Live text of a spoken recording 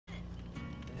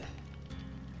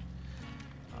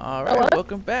Alright,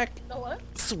 welcome back.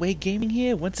 Sway Gaming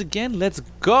here once again. Let's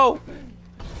go.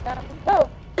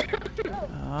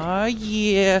 Oh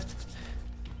yeah.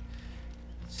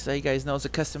 So you guys know it's a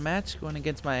custom match going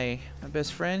against my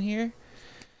best friend here.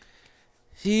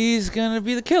 He's gonna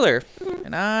be the killer,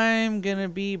 and I'm gonna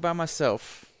be by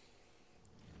myself.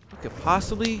 What could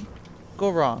possibly go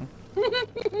wrong? What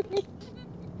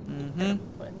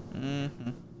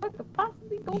could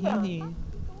possibly go wrong?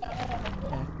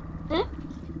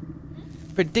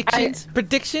 Predictions?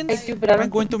 Am I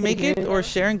going to make it, or is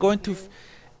Sharon going to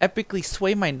epically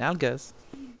sway my nalgas?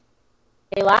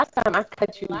 Hey, last time I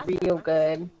cut you real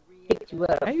good. Picked you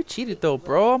up. How you cheated though,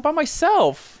 bro? I'm by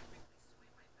myself.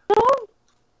 No.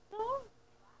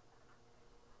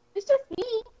 It's just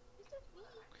me.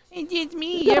 It's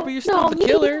me. Yeah, but you're still the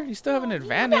killer. You still have an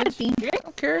advantage. I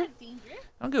don't care. I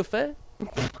don't give a fuck.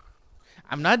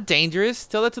 I'm not dangerous.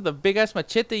 Tell that to the big ass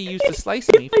machete you used to slice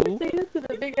me, fool. Say this to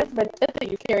the big ass machete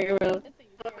you carry around.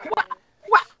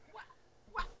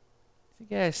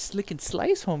 Yeah, slick and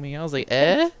slice, homie. I was like,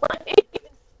 eh?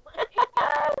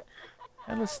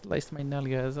 I just sliced my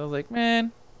nalgas. I was like,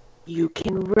 man. You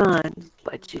can run,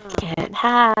 but you can't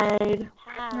hide.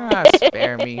 Ah,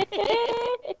 spare me.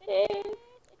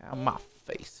 Out my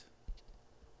face.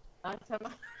 Last time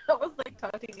I was like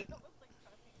talking.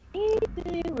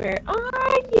 Where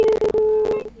are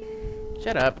you?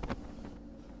 Shut up.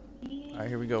 Alright,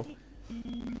 here we go.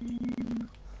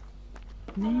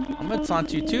 I'm gonna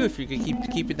taunt you too if you can keep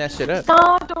keeping that shit up.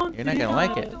 No, don't. You're not gonna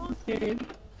like it.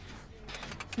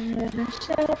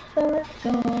 Shut the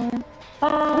door.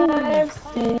 5,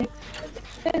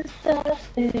 6,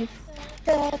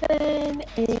 7,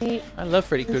 8. I love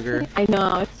Freddy Krueger. I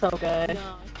know, it's so good.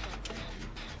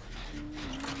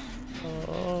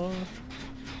 Oh.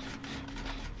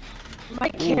 My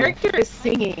character is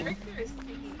singing.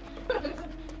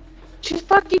 She's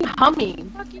fucking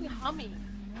humming.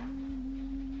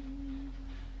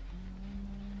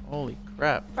 Holy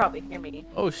crap. Probably hear me.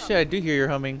 Oh shit, I do hear your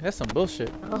humming. That's some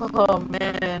bullshit. Oh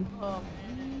man.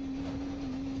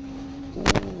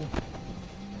 Ooh.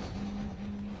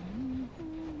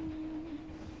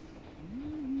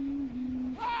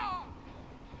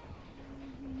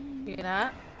 Hear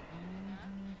that?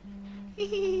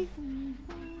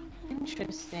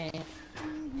 Interesting.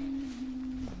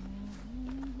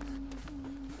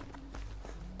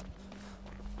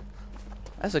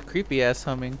 That's a creepy ass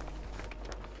humming.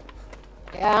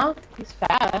 Yeah, he's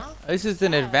fast. This is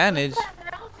an advantage.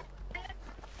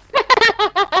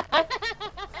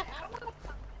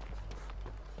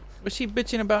 What's she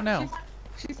bitching about now?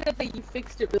 She said that you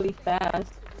fixed it really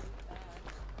fast.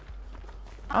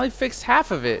 I only fixed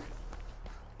half of it.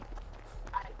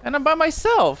 And I'm by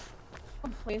myself.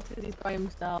 Complains because he's by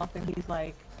himself and he's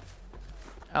like...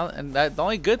 The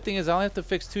only good thing is I only have to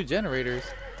fix 2 generators.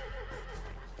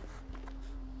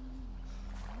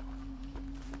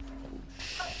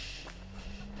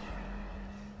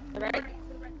 Right?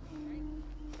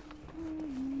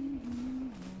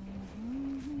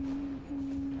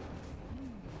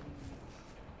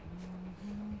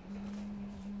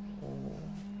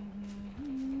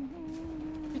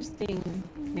 Interesting,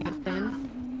 Nathan.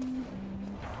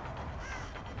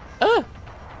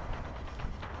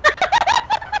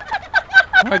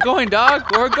 Where we're going,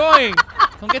 dog? Where we're going?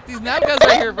 Come get these nalgas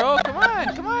right here, bro. Come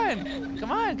on, come on.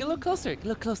 Come on, get a little closer. Get a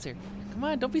little closer. Come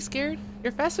on, don't be scared.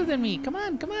 You're faster than me. Come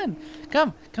on, come on.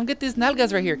 Come get these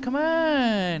nalgas right here. Come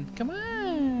on. Come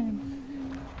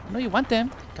on. I know you want them.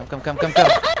 Come.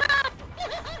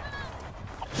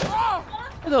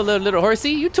 Hello, little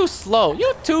horsey. You too slow.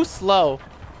 You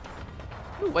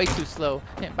way too slow.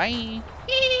 Yeah, bye.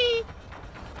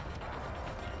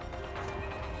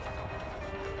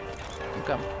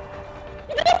 Come.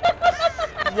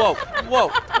 Whoa.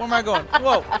 Where am I going?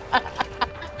 Whoa.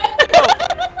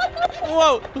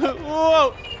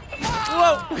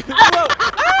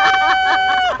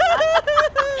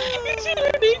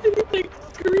 Nathan is like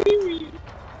screaming.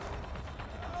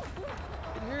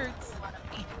 It hurts.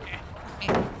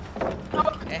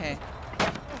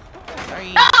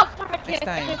 Sorry. Oh, I Next can't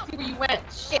time. see where you went.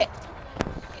 Shit.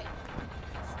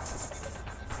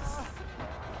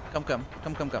 Come.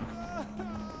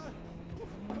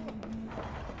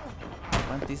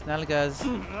 Want these nalgas.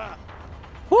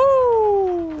 Woo!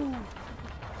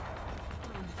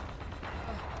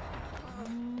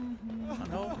 Oh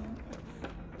no.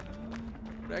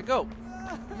 Where'd I go?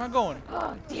 Where am I going?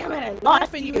 Oh, damn it, I What lost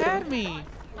happened? You had me!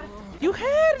 You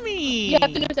had me! You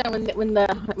have to understand when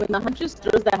the huntress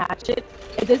throws the hatchet,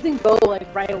 it doesn't go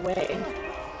like right away.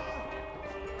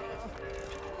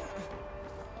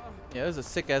 Yeah, it was a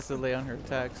sick ass delay on her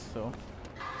attacks, so.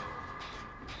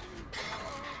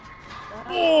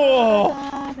 Oh!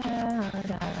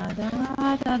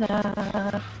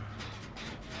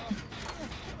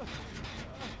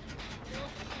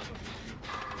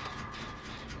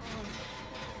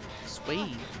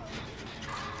 Sway.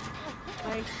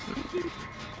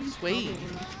 Sway.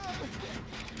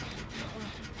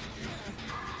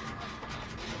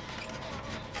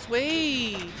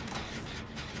 Sway.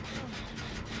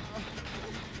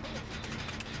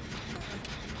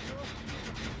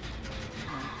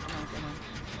 Come on.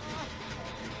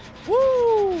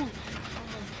 Woo!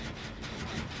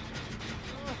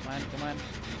 Come on.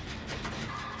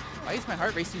 Why is my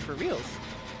heart racing for reals?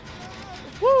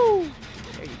 Woo!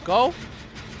 There you go.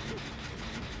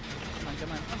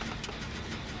 Come on.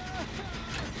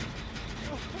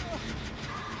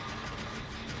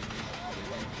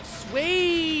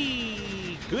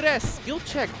 Sway! Good ass skill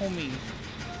check, homie.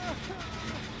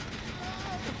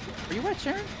 Are you at,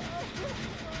 Sharon?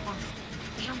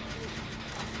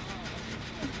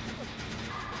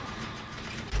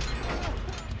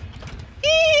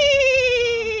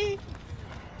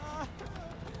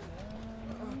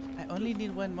 I only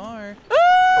need one more.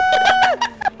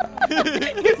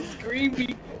 You're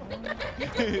screaming.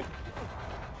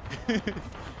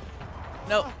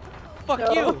 No.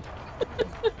 Fuck you.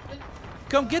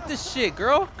 Come get this shit,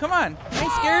 girl. Come on. You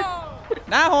ain't scared?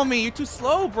 Nah, homie. You're too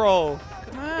slow, bro.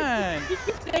 Come on. You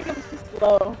keep saying I'm too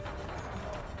slow.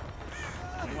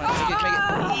 Come on,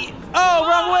 make it. Oh,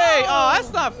 wrong way. Oh,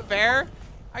 that's not fair.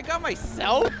 I got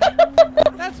myself.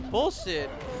 That's bullshit.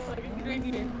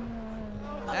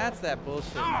 That's that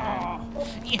bullshit, man.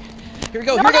 Here we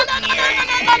go. No. Stop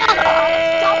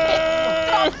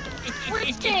it.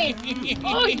 Which game?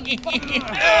 Oh, you fucking...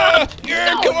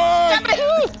 Yeah, come on.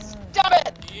 Stop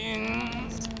it.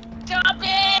 Stop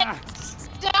it.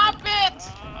 Stop it.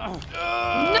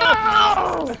 No.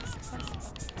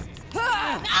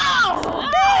 No.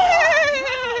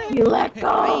 You let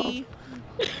go.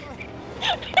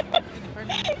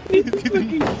 He's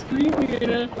fucking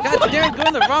screaming. God damn,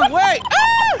 going the wrong way.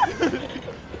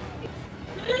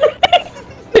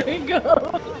 There you go.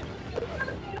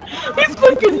 He's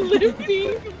fucking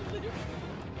limping.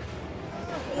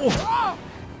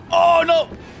 Oh no.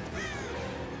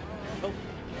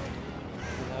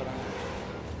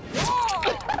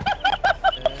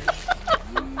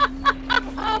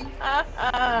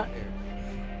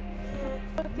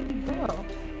 Where did he go?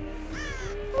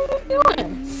 What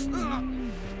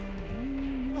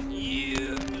are you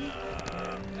doing?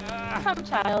 Come,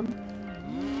 child.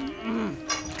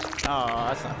 Oh,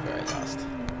 that's not fair. I lost.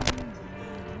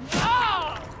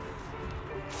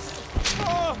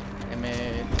 Damn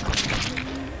it.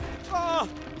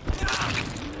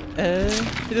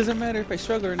 It doesn't matter if I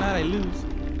struggle or not, I lose.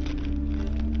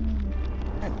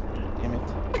 God damn it.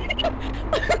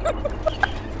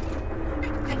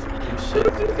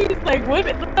 He's like, what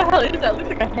the hell is that? Looks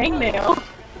like a hangnail.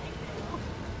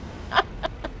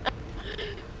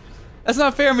 That's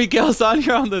not fair, Miguel's on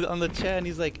here on the chat and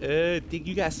he's like, think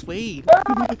you got swayed.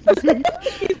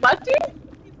 He's watching?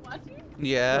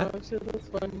 Yeah. Oh shit, that's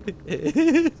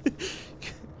funny.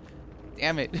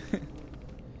 Damn it.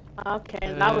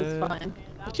 Okay, that was fun.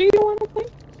 Did you want to play?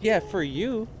 Yeah, for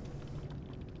you.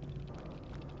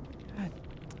 God.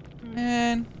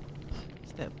 Man.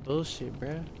 It's that bullshit,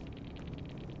 bruh.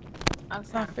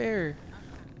 That's not fair.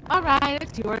 Alright,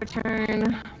 it's your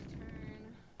turn.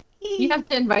 You have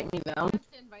to invite me though.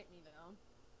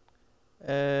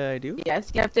 I do?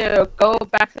 Yes, you have to go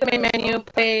back to the main menu,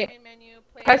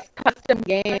 press custom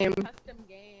game.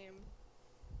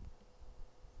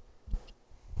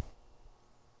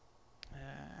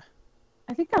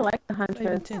 I think I like the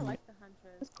Huntress.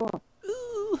 It's cool.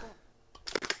 Ooh.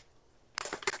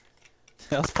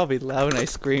 That was probably loud and I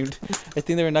screamed. I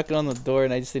think they were knocking on the door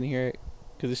and I just didn't hear it.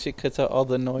 Because the shit cuts out all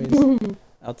the noise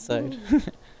outside.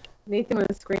 Nathan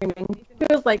was screaming. He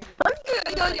was like,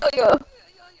 yo.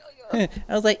 I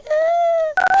was like,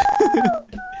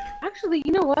 Actually,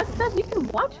 you know what, Steph? You can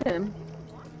watch him.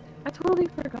 I totally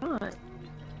forgot.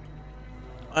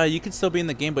 you could still be in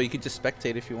the game, but you could just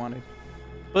spectate if you wanted.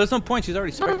 But there's no point, she's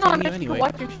already No, spectating I you meant anyway. you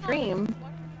can watch your stream.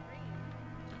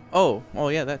 Oh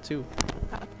yeah, that too.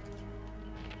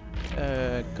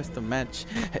 Custom match.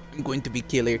 I'm going to be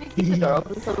killer. Keep the door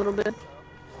open for a little bit.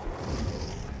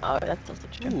 Oh, that's also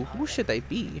true. Ooh, who should I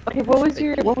be? Okay, what was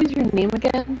your name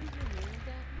again?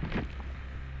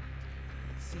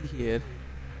 Let's see here.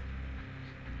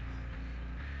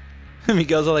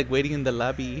 Miguel's all like waiting in the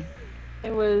lobby.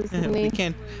 It was We Nathan.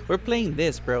 can't. We're playing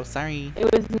this, bro. Sorry.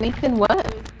 It was Nathan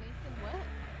what?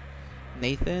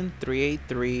 Nathan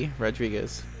 383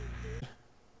 Rodriguez.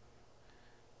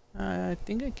 I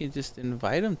think I can just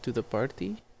invite him to the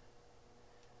party.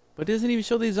 But it doesn't even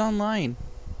show that he's online.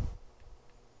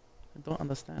 I don't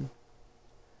understand.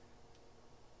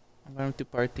 Invite him to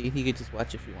party. He can just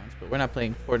watch if he wants, but we're not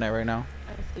playing Fortnite right now.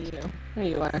 I see you. There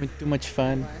you are. Having too much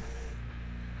fun.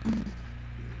 Let's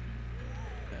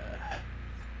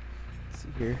see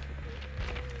here.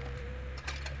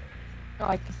 Oh,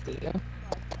 I can see you.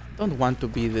 Don't want to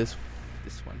be this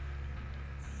one.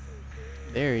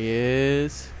 There he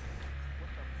is.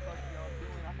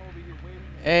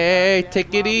 Hey,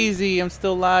 take it easy. I'm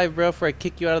still live, bro, before I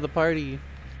kick you out of the party.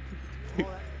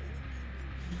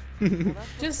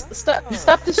 Just stop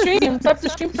the stream. Stop the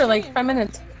stream for like 5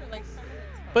 minutes.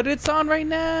 But it's on right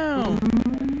now.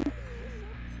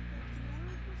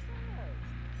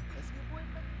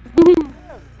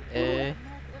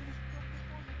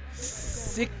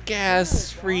 Sick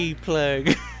ass free plug.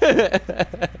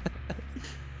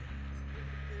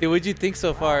 Dude, what'd you think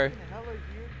so far?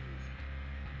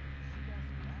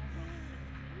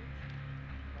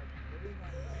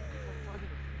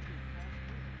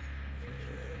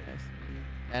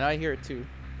 And I hear it too.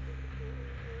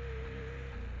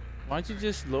 Why don't you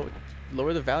just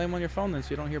lower the volume on your phone then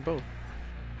so you don't hear both?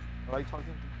 I like talking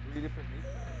to 3 different people.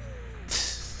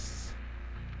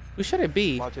 Who should I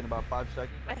be? Watching about 5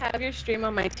 seconds. I have your stream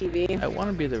on my TV. I want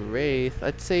to be the Wraith.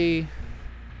 I'd say...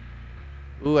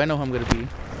 Ooh, I know who I'm going to be.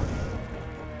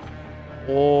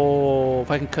 Oh, if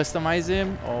I can customize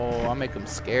him, oh, I'll make him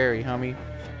scary, homie.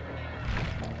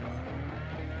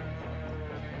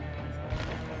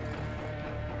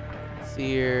 Let's see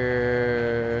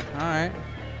here. Alright.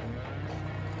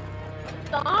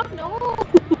 Stop, no.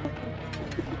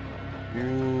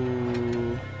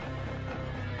 Ooh.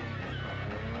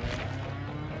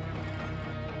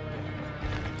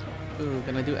 Ooh,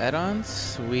 can I do add-ons?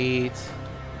 Sweet.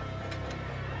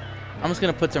 I'm just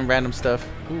gonna put some random stuff.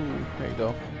 Ooh, there you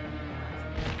go.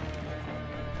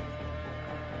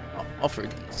 I'll offer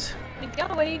these. Miguel,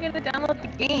 when are you gonna download the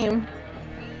game?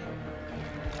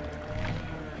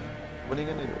 What are you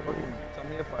gonna do? Tell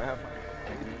me if I have my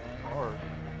car.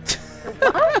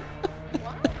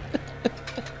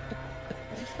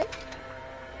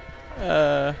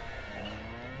 What?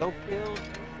 No kills.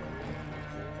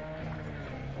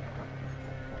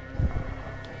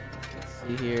 Let's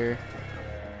see here.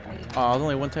 Oh, there's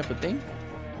only one type of thing?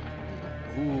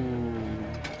 Ooh.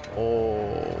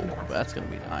 Oh, that's gonna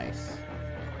be nice.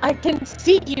 I can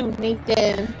see you,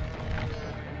 Nathan.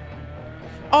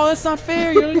 Oh, that's not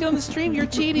fair. You're looking on the stream. You're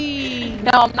cheating.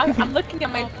 No, I'm not. I'm looking at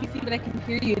my PC, but I can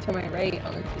hear you to my right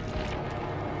on the TV.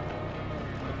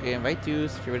 Okay, invite you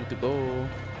if you're ready to go.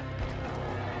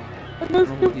 I don't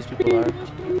know who these people are.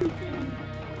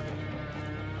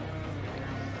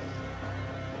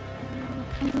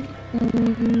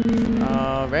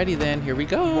 Alrighty then, here we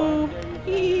go.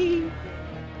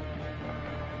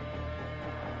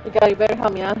 Miguel, you better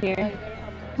help me out here.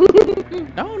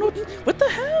 No, no, what the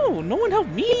hell? No one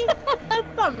helped me.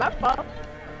 That's not my fault.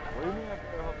 What do you mean I have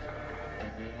to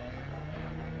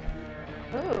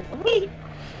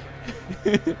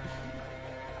help? Oh.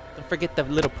 Don't forget the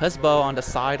little puzzball on the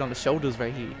side, on the shoulders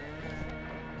right here.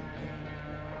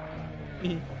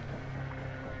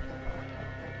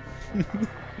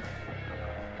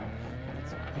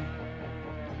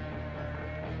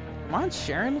 Come on,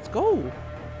 Sharon, let's go.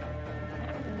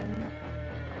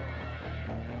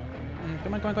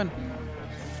 Come on, come on, come on.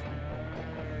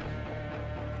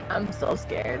 I'm so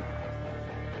scared.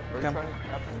 Come.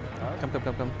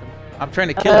 Come. I'm trying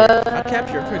to kill her. Not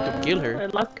capture her, I'm trying to kill I her.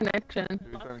 lost connection.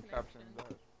 You're trying to capture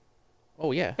that.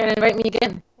 Oh, yeah. Can invite me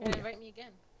again. Can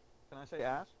I say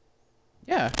ass?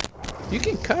 Yeah. You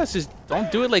can cuss, just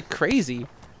don't do it like crazy.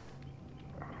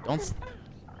 Don't.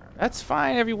 That's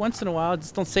fine every once in a while,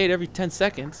 just don't say it every 10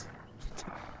 seconds.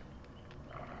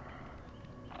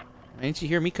 Didn't you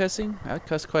hear me cussing? I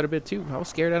cussed quite a bit too. I was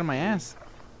scared out of my ass.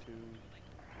 2,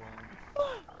 1.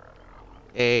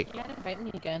 Hey, You gotta invite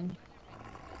me again.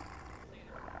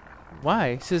 why?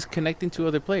 It says connecting to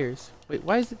other players. Wait,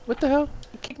 why is it? What the hell?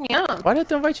 You kicked me out. Why did I have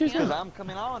to invite you Because again? I'm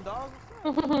coming on, dog.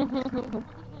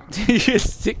 You're a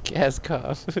sick ass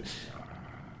cough. It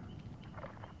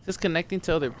says connecting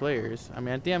to other players. I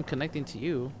mean, I think I'm connecting to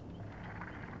you.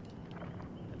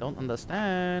 I don't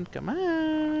understand. Come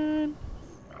on.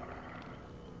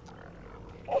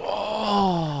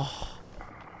 Oh,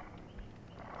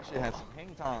 That shit had some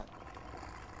hang time.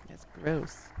 that's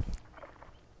gross.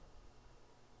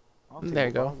 I'll take There you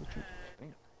a go. bottle of tea.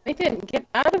 Nathan, get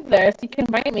out of there so you can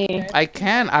invite me. I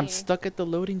can. I'm stuck at the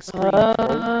loading screen.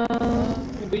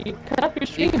 But you cut off your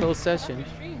stream. Close session.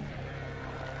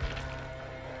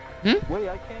 Wait,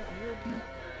 I can't hear you.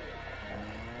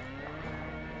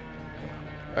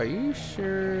 Are you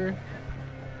sure?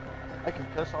 I can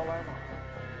test all I want.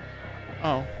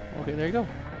 Oh, okay, there you go.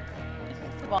 This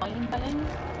is the volume button.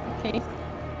 Okay.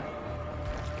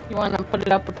 You want to put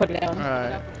it up or put it down?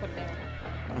 Alright.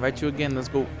 I'll invite you again. Let's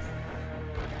go.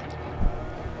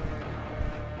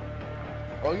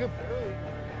 Oh, you're barely.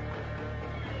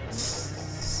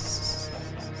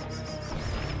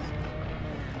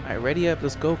 Alright, ready up.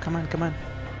 Let's go. Come on, come on.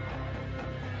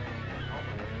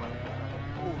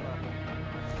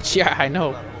 Yeah, I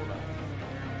know.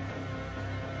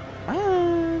 Come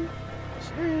on.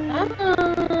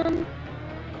 Sharon.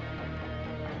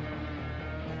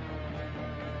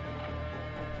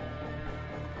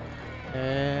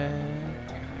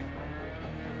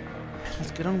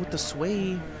 Let's get on with the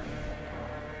sway.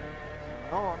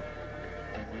 Oh,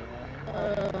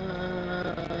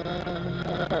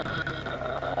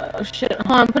 Oh shit.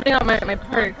 Hold on, I'm putting out my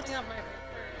perks.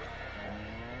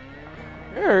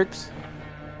 Perks?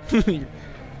 There we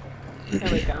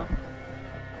go.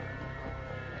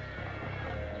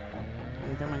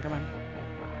 Come on, come on.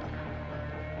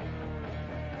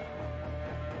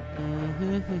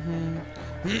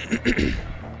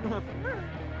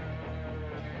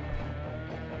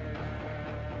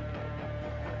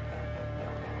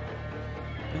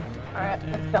 Alright,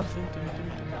 let's go.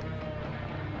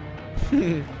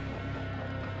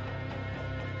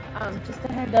 Just a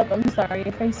heads up, I'm sorry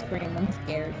if I scream, I'm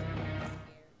scared.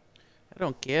 I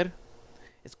don't care.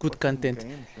 It's good content.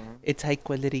 game, Sharon. It's high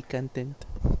quality content.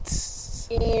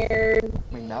 Scared.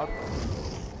 I mean, now.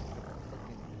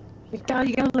 You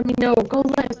gotta let me know. Go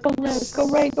left, go left, go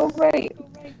right, go right.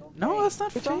 No, that's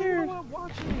not fair. You're not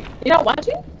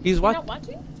watching? He's You're not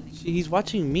watching. watching? He's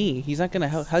watching me. He's not gonna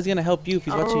help. How's he gonna help you if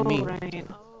he's watching me? Right.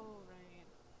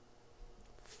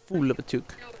 Fool of a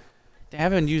took. I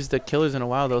haven't used the killers in a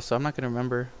while though, so I'm not gonna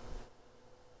remember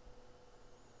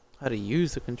how to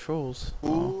use the controls. Oh.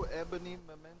 Ooh, Ebony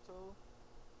Memento.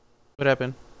 What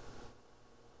happened?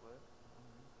 What?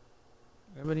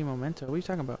 Ebony Memento. What are you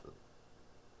talking about? I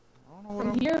don't know what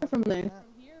From I'm here or from there?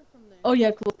 Oh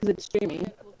yeah, cool, because it's streaming.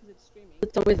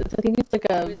 It's always, I think it's like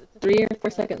a 3 or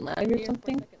 4 second lag or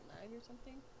something.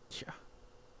 Yeah.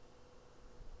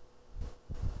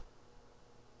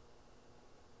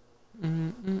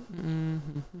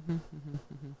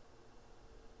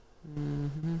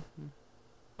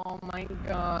 Oh my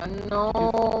god, no.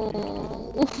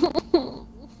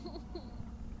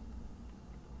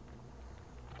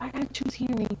 I gotta choose here,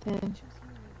 Nathan.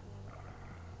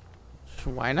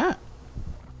 Why not?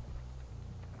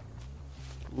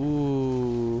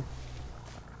 Ooh.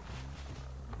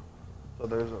 So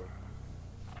there's a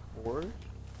forge.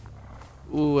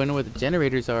 Ooh, I know where the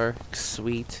generators are.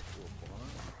 Sweet.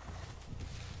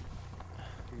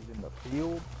 He's in the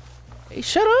field. Hey,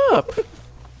 shut up!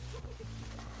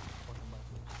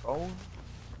 Stone.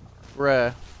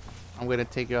 Bruh. I'm gonna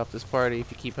take you off this party if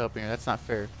you keep helping her. That's not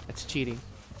fair. That's cheating.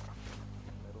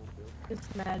 Metal build.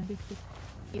 It's mad because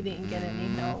he didn't get any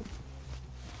help.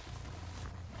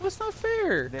 That's not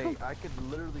fair. Hey, I could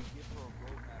literally give her a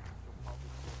roadmap and she'll probably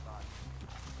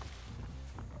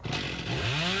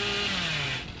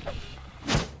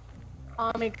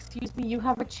still die. Excuse me, you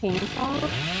have a chainsaw?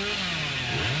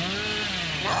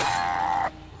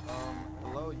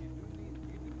 Hello, you do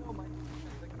know my 2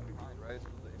 seconds behind, right? So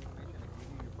the information I give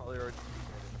you, you're probably already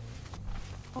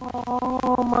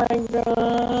Oh my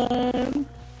god.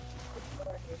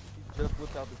 just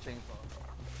without the chainsaw.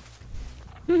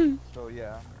 So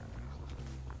yeah.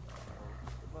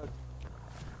 Good luck.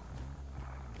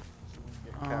 So we can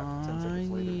get capped 10 seconds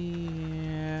later.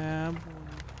 Yeah. Boy.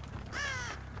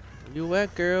 Where you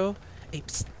at, girl? Hey,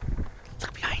 psst.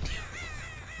 Look behind you.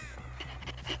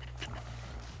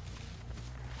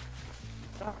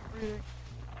 Stop, Rick.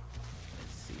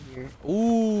 Let's see here.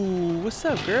 Ooh, what's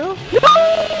up, girl?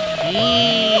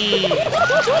 Yay!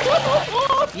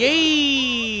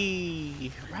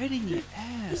 Yay! Right in your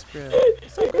ass, bro.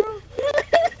 What's up, girl?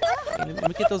 Hey, let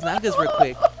me get those nalgas real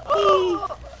quick.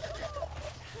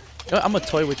 I'm a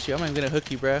toy with you. I'm not even gonna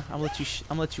hook you, bro. I'm gonna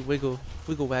let you wiggle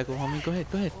waggle, homie. Go ahead,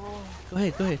 go ahead, go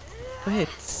ahead, go ahead, go ahead.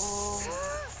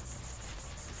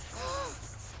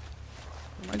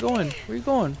 Where am I going? Where you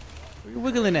going? Where you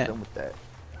wiggling at? Done with that.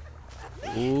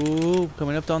 Ooh,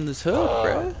 coming up on this hook,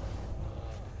 bruh.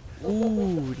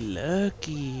 Ooh,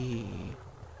 lucky.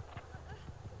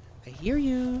 I hear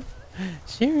you.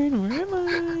 Sharon, where am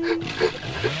I?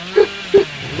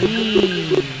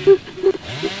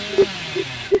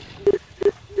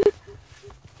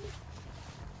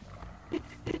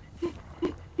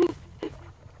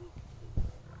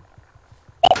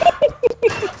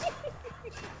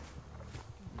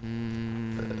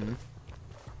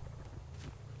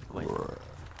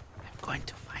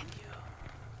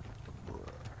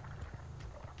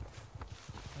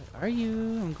 are you?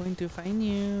 I'm going to find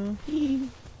you.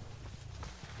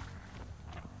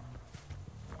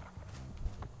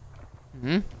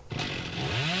 Hmm?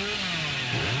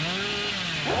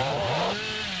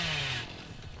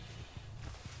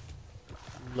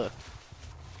 Look.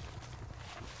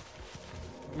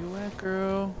 Where you at,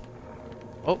 girl?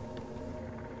 Oh.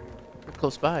 You're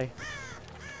close by.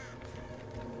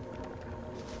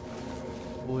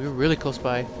 Oh, you're really close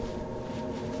by.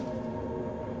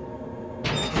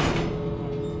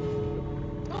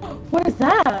 What is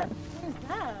that? What is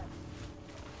that?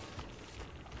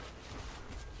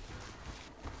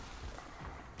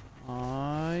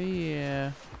 Oh,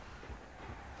 yeah.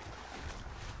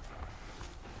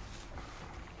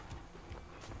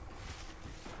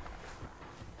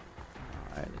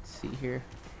 Alright, let's see here.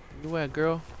 Where you at,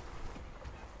 girl?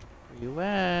 Where you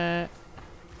at?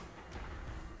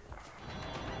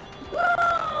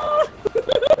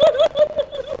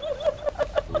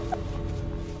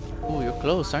 Oh, you're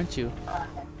close, aren't you?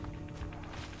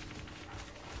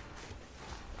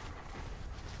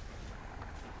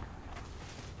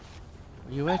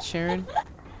 Where you at, Sharon?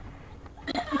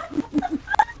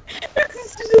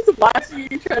 She's just watching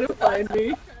you try to find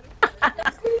me.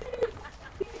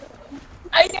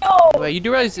 I know! Well, you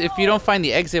do realize if you don't find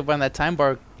the exit when that time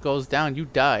bar goes down, you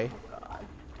die.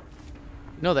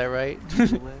 You know that, right?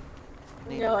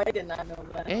 No, I did not know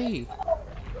that. Hey.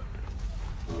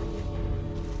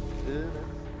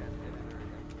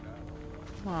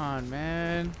 Come on,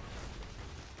 man.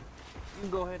 You can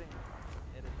go ahead and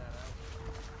edit that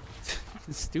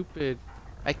out. Stupid.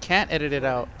 I can't edit it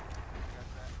out.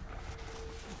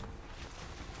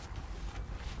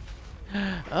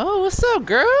 Oh, what's up,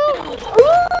 girl?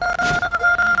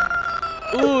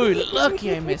 Ooh,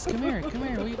 lucky I missed. Come here,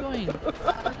 where you going?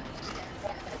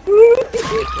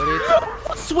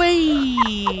 Sway!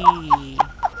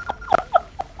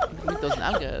 Look at those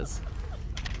nalgas.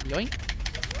 Yoink.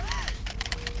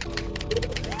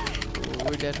 Oh,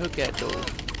 where'd that hook at, though?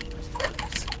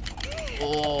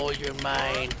 Oh, you're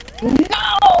mine. No!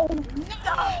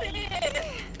 Stop it!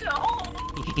 No!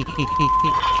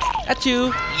 At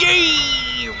you!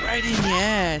 Yay! Right in the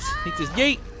ass. Take this.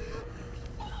 Yay!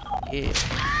 Yeah.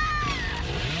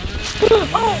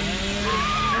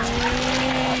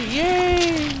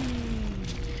 Yay!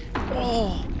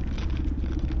 Oh!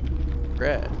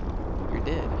 Brad, you're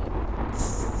dead.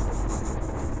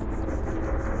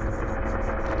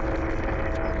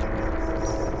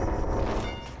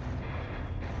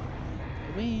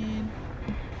 Win.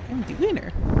 I'm the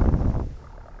winner.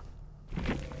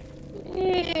 I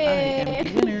am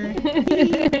the winner.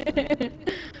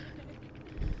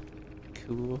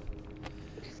 Cool.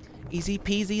 Easy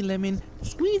peasy lemon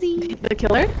squeezy. The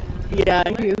killer? Yeah,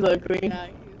 he was ugly.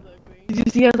 Did you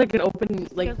see he has like an open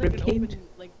rib cage?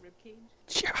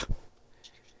 Yeah.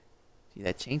 See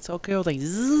that chainsaw kill? Like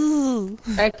zzz.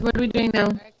 Alright, what are we doing now?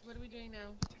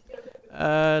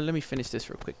 Let me finish this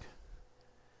real quick.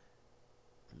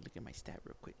 Look at my stat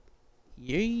real quick.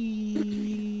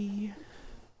 Yay!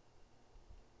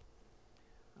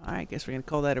 Alright, guess we're gonna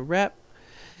call that a wrap.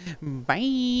 Bye!